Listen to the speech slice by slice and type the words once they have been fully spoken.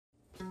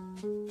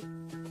Hey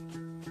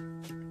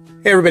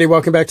everybody,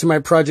 welcome back to my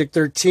Project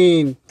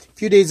 13. A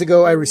few days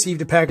ago, I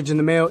received a package in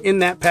the mail. In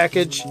that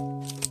package,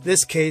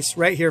 this case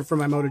right here for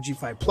my Moto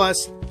G5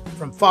 Plus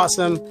from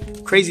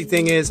FOSMON. Crazy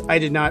thing is, I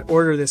did not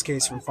order this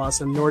case from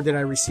FOSMON, nor did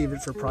I receive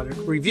it for product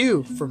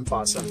review from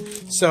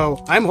FOSMON.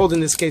 So I'm holding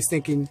this case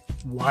thinking,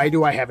 why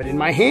do I have it in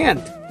my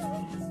hand?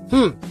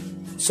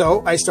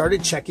 So I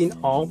started checking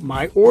all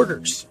my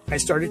orders. I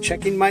started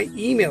checking my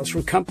emails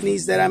from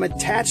companies that I'm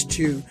attached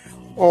to,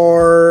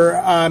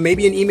 or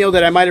maybe an email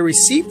that I might have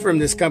received from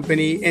this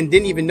company and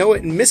didn't even know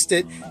it and missed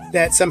it,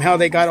 that somehow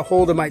they got a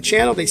hold of my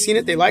channel, they seen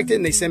it, they liked it,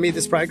 and they sent me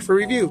this product for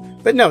review.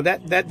 But no,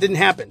 that didn't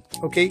happen,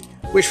 okay?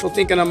 Wishful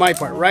thinking on my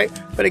part, right?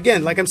 But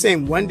again, like I'm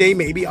saying, one day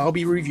maybe I'll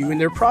be reviewing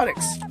their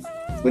products.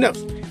 Who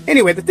knows?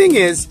 Anyway, the thing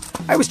is,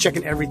 I was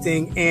checking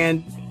everything,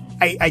 and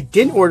I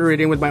didn't order it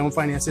in with my own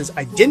finances.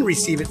 I didn't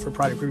receive it for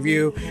product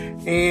review,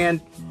 and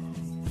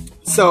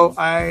so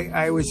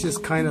I was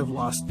just kind of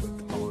lost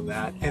with all of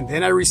that. And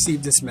then I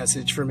received this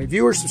message from a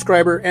viewer,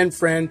 subscriber, and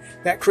friend,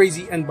 that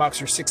crazy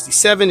Unboxer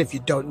 67. If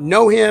you don't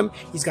know him,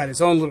 he's got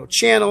his own little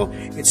channel.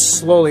 It's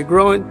slowly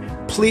growing.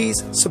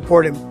 Please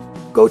support him.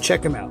 Go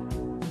check him out.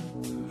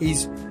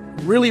 He's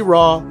really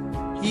raw.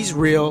 He's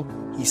real.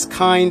 He's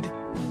kind.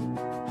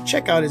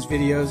 Check out his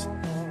videos.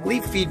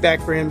 Leave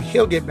feedback for him.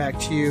 He'll get back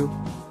to you.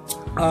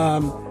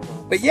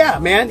 But yeah,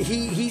 man,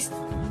 he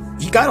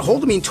got a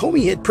hold of me and told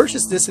me he had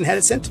purchased this and had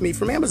it sent to me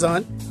from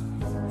Amazon.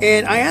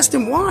 And I asked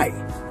him why.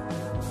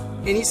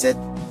 And he said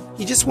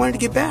he just wanted to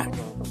get back.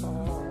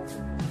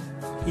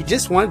 He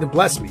just wanted to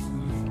bless me.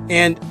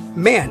 And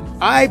man,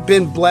 I've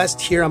been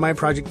blessed here on my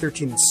Project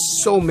 13 in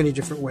so many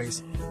different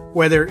ways.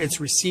 Whether it's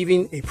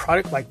receiving a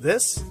product like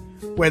this,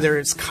 whether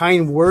it's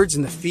kind words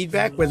in the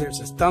feedback, whether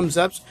it's a thumbs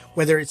up,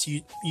 whether it's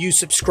you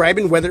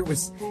subscribing, whether it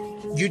was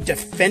you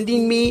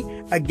defending me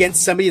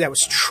against somebody that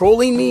was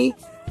trolling me.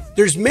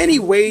 There's many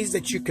ways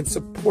that you can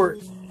support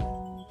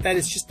that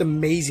is just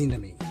amazing to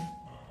me.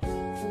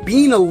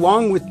 Being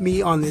along with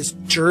me on this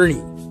journey.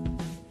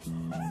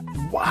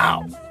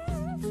 Wow.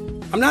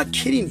 I'm not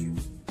kidding you.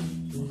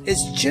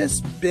 It's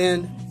just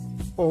been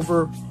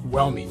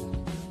overwhelming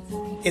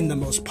in the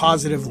most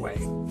positive way.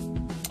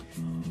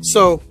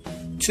 So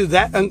to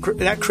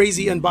that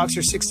crazy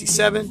Unboxer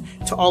 67,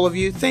 to all of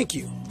you, thank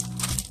you.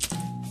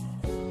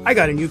 I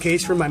got a new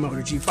case for my Moto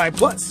G5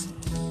 Plus.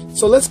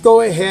 So let's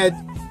go ahead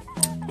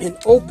and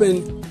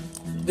open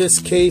this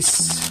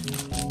case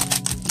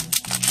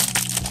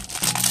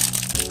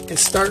and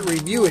start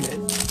reviewing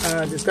it.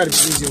 There's got to be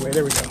an easier way.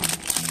 There we go.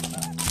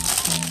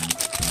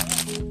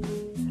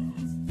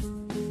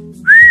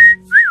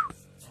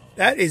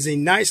 That is a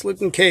nice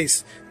looking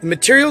case. The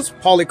materials,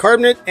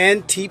 polycarbonate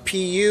and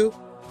TPU.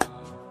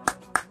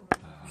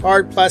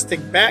 Hard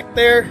plastic back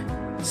there,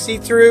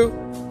 see-through.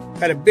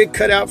 Got a big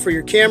cutout for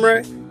your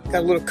camera.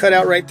 Got a little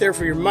cutout right there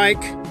for your mic.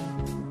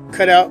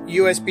 Cutout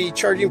USB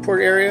charging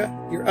port area,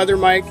 your other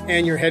mic,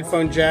 and your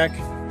headphone jack.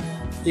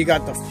 You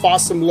got the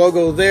FOSMON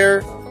logo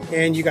there,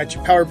 and you got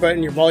your power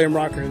button, your volume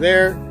rocker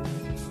there.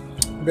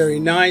 Very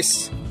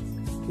nice.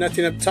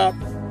 Nothing up top.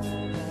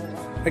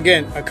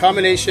 Again, a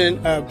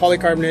combination of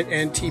polycarbonate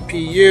and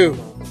TPU.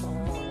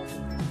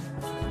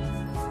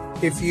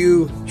 If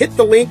you hit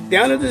the link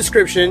down in the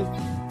description,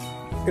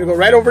 you're going to go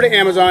right over to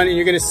Amazon, and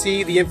you're going to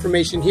see the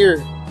information here.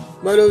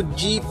 Moto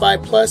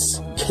G5 Plus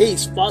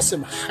case,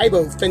 FOSMON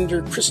Hybo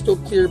Fender Crystal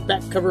Clear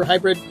Back Cover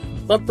Hybrid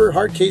Bumper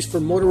Hard Case for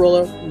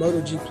Motorola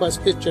Moto G Plus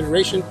 5th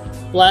Generation,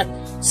 black,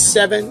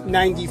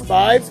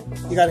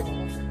 $7.95. You got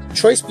a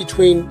choice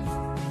between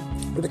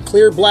the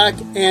clear black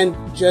and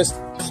just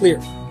clear.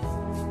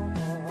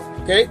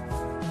 Okay,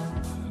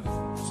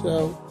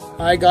 so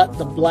I got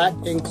the black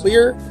and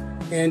clear,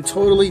 and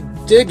totally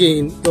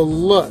digging the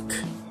look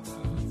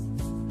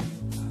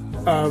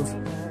of,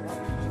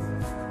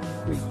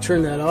 let me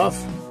turn that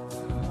off,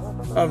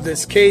 of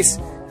this case.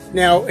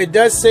 Now it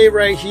does say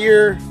right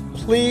here,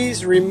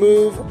 please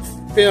remove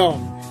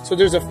film. So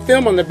there's a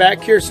film on the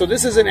back here, so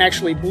this isn't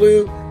actually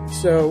blue,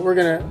 so we're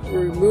gonna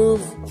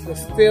remove the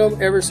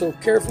film ever so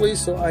carefully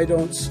so I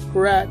don't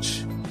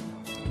scratch.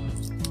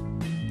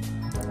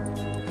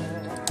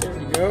 There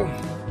we go.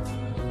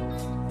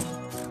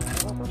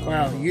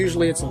 Wow,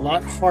 usually it's a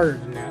lot harder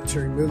than that to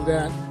remove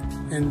that.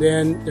 And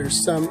then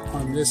there's some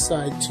on this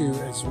side too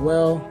as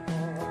well.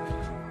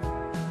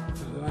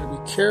 You want to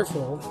be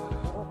careful.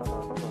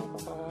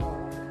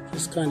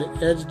 Just kind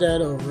of edge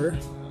that over.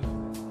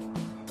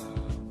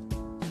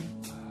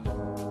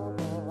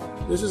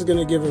 This is going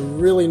to give a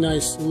really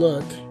nice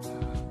look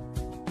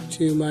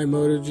to my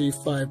Moto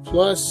G5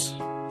 Plus.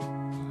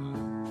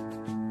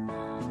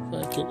 If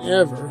I can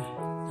ever.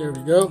 There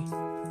we go.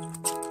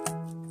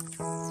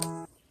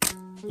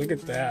 Look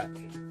at that.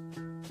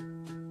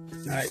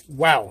 All right,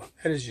 wow,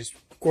 that is just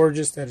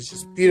gorgeous. That is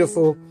just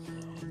beautiful.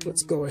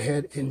 Let's go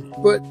ahead and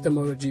put the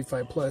Moto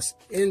G5 Plus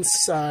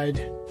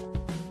inside.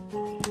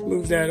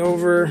 Move that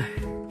over.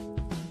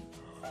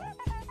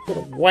 Put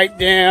a wipe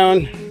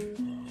down.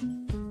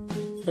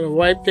 Put a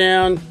wipe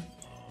down.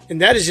 And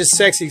that is just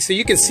sexy. So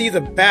you can see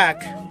the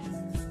back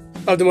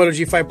of the Moto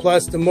G5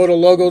 Plus. The Moto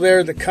logo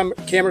there, the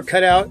camera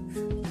cutout,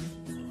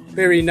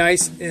 very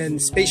nice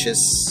and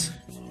spacious.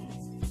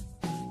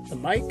 The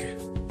mic,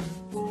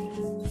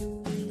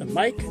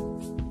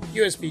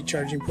 USB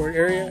charging port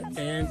area,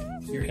 and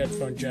your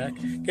headphone jack.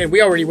 Again,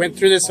 we already went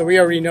through this, so we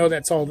already know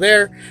that's all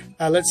there.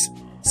 Let's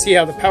see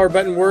how the power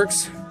button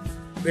works.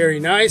 Very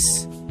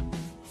nice.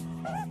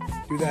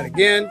 Do that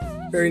again.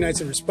 Very nice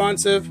and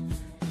responsive.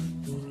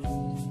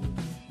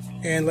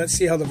 And let's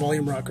see how the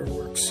volume rocker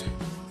works.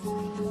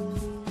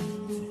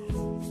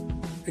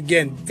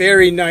 Again,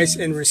 very nice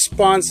and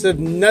responsive.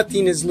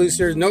 Nothing is loose.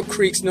 There's no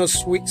creaks, no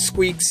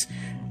squeaks.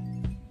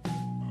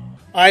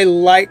 I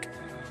like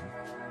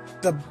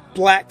the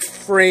black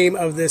frame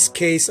of this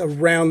case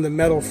around the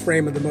metal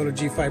frame of the Moto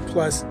G5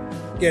 Plus.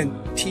 Again,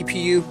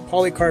 TPU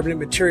polycarbonate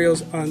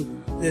materials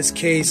on this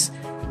case.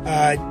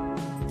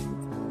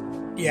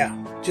 Yeah,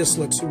 just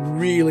looks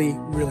really,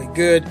 really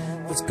good.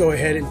 Let's go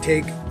ahead and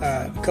take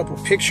a couple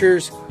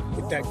pictures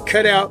with that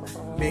cutout.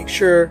 Make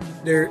sure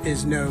there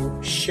is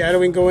no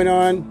shadowing going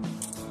on.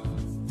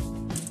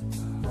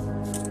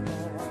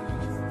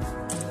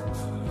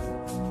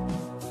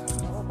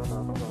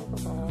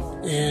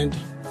 And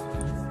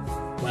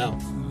wow,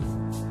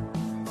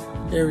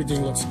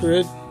 everything looks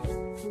good.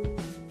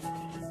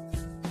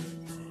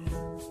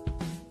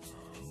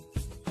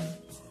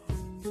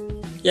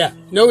 Yeah,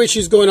 no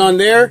issues going on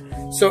there.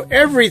 So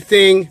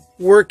everything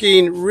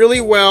working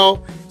really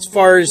well as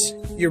far as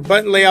your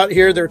button layout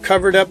here. They're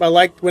covered up. I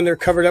like when they're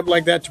covered up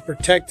like that to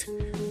protect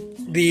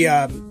the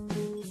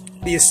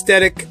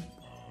aesthetic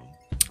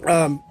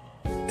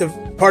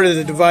the part of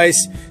the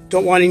device.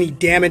 Don't want any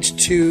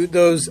damage to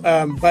those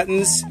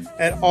buttons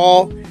at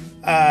all.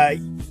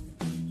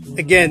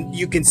 Again,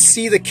 you can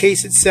see the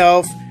case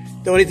itself.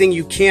 The only thing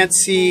you can't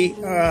see,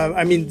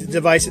 the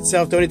device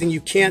itself, the only thing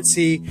you can't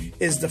see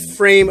is the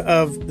frame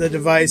of the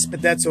device,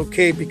 but that's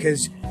okay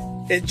because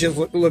it just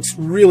looks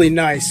really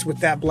nice with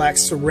that black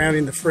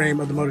surrounding the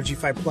frame of the Moto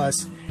G5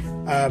 Plus.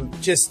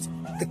 Just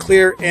the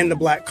clear and the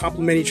black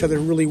complement each other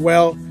really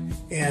well.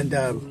 And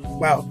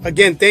wow,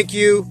 again, thank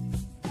you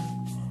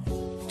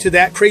to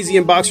that Crazy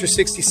Unboxer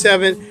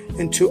 67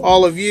 and to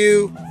all of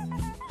you.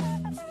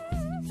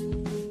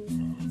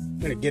 I'm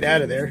gonna get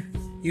out of there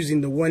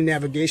using the one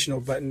navigational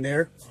button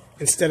there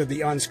instead of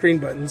the on-screen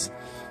buttons.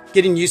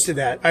 Getting used to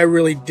that. I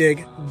really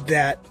dig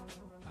that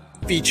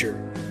feature.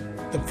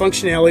 The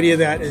functionality of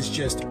that is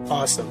just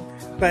awesome.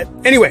 But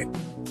anyway,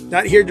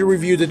 not here to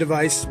review the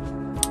device.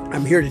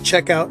 I'm here to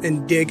check out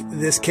and dig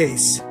this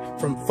case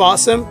from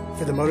FOSMON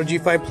for the Moto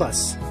G5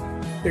 Plus.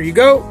 There you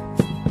go.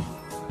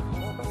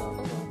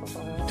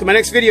 To my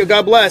next video,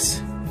 God bless.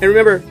 And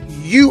remember,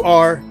 you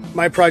are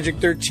my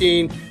Project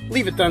 13.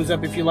 Leave a thumbs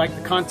up if you like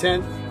the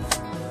content.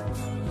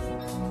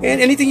 And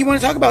anything you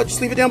want to talk about,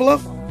 just leave it down below.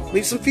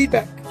 Leave some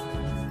feedback.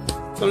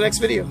 Till the next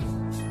video.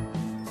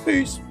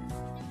 Peace.